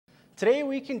Today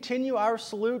we continue our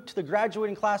salute to the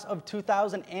graduating class of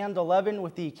 2011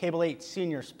 with the Cable 8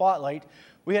 Senior Spotlight.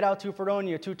 We head out to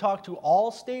Fredonia to talk to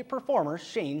All-State performer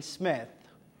Shane Smith.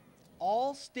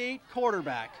 All-State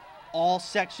quarterback,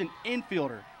 All-Section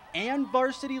infielder, and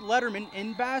varsity letterman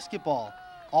in basketball.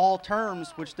 All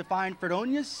terms which define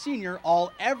Fredonia's senior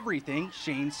all-everything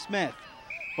Shane Smith.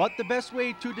 But the best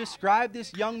way to describe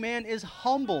this young man is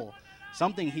humble,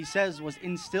 something he says was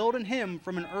instilled in him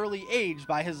from an early age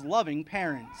by his loving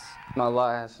parents. A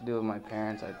lot has to do with my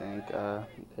parents, I think.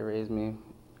 They raised me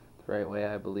the right way,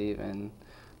 I believe,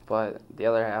 but the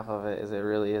other half of it is it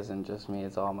really isn't just me,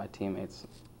 it's all my teammates.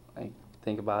 Like,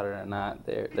 think about it or not,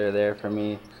 they're there for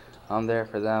me, I'm there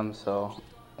for them, so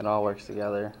it all works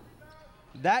together.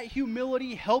 That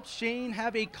humility helps Shane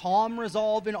have a calm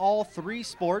resolve in all three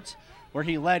sports, where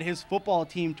he led his football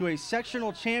team to a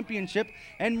sectional championship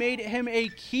and made him a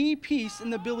key piece in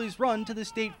the Billies' run to the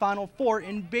state Final Four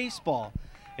in baseball.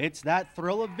 It's that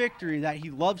thrill of victory that he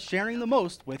loves sharing the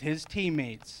most with his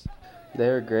teammates. They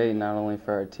were great, not only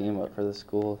for our team, but for the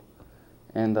school.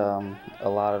 And a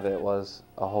lot of it was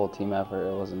a whole team effort.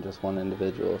 It wasn't just one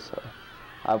individual. So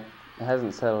it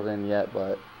hasn't settled in yet,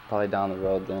 but probably down the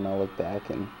road then I'll look back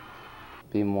and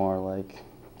be more like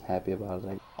happy about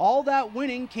it. All that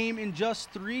winning came in just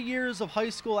 3 years of high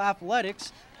school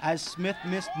athletics, as Smith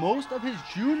missed most of his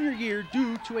junior year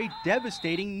due to a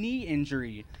devastating knee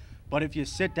injury. But if you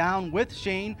sit down with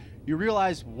Shane, you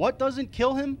realize what doesn't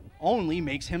kill him only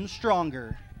makes him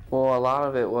stronger. Well, a lot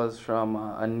of it was from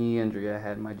a knee injury I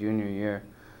had my junior year.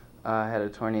 I had a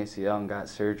torn ACL and got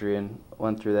surgery and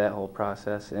went through that whole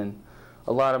process. And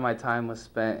a lot of my time was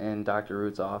spent in Dr.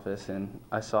 Root's office, and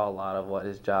I saw a lot of what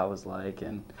his job was like.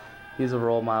 And he's a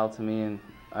role model to me, and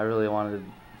I really wanted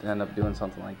to end up doing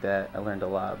something like that. I learned a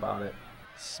lot about it.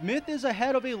 Smith is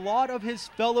ahead of a lot of his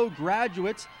fellow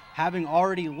graduates, having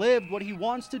already lived what he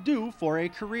wants to do for a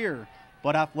career.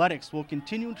 But athletics will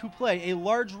continue to play a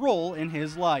large role in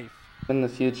his life. In the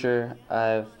future,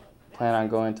 I plan on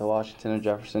going to Washington and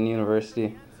Jefferson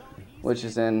University, which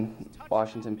is in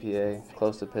Washington, PA,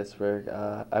 close to Pittsburgh.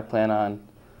 I plan on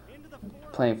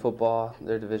playing football,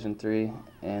 they're Division III,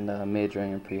 and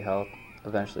majoring in pre-health,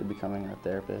 eventually becoming a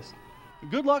therapist.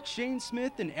 Good luck, Shane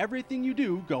Smith, in everything you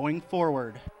do going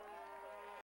forward.